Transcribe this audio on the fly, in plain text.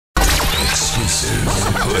exclusive.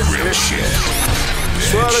 Hood real shit.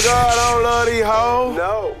 Swear to God, I don't love these hoes.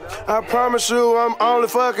 No. I promise you, I'm only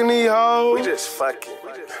fucking these hoes. We just fucking.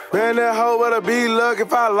 Man, that hoe better be lucky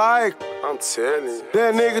if I like her. I'm telling you.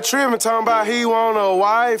 That nigga trippin' talking about he want a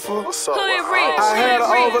wife. What's up? I had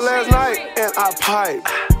her over last night and I piped.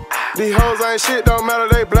 These hoes ain't shit, don't matter,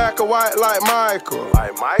 they black or white like Michael.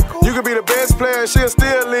 Like Michael? You could be the best player, she'll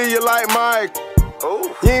still leave you like Michael.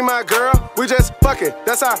 Ooh. You ain't my girl, we just fucking,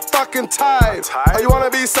 that's our fucking type. Oh, you wanna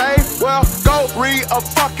be safe? Well, go read a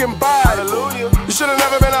fucking Bible. Hallelujah. You should've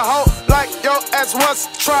never been a hoe like your ass once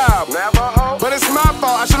tried. Never hoe. But it's my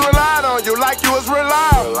fault, I should've relied on you like you was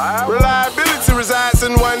reliable. Reliability resides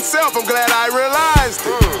in oneself, I'm glad I realized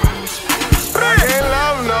it. I can't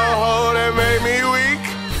love no hoe that made me weak.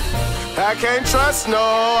 I can't trust no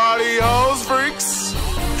hoe, all these hoes freaks.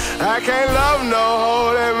 I can't love no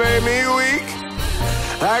hoe that made me weak.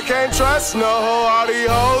 I can't trust no hoe, all these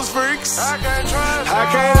hoes freaks. I can't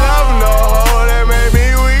love no hoe that made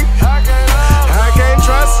me weak. I can't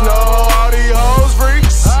trust no hoe, all these hoes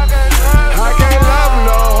freaks. I can't love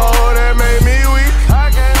no hoe that made me weak.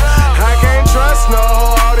 I can't trust no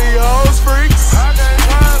hoe, all these hoes freaks.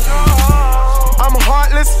 I'm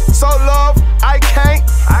heartless, so love, I can't.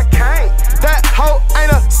 That hoe ain't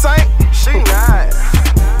a saint. She not.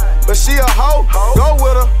 But she a hoe, go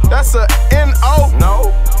with her, that's a N.O. No.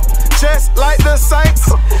 Just like the Saints,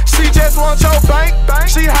 she just want your bank.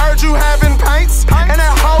 She heard you having paints, and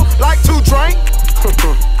that hoe like to drink.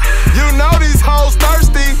 You know these hoes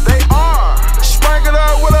thirsty, they are. Sprinkled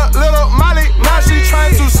her with a little molly, now she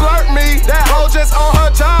trying to slurp me. That hoe just on her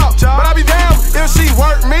job, but I be damned if she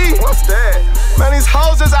work me. What's that? Man, these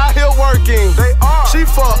hoes just out here working. They are. She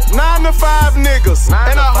fuck 9 to 5 niggas.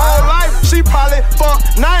 In her whole life, she probably fuck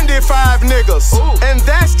 95 niggas. Ooh. And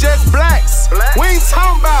that's just blacks. We ain't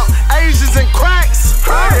talking about Asians and cracks.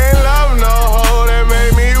 I can't love no hoe that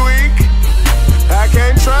made me weak. I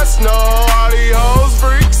can't trust no hoe, all these hoes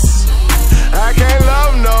freaks. I can't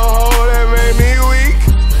love no hoe that made me weak.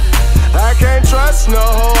 I can't trust no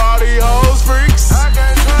hoe.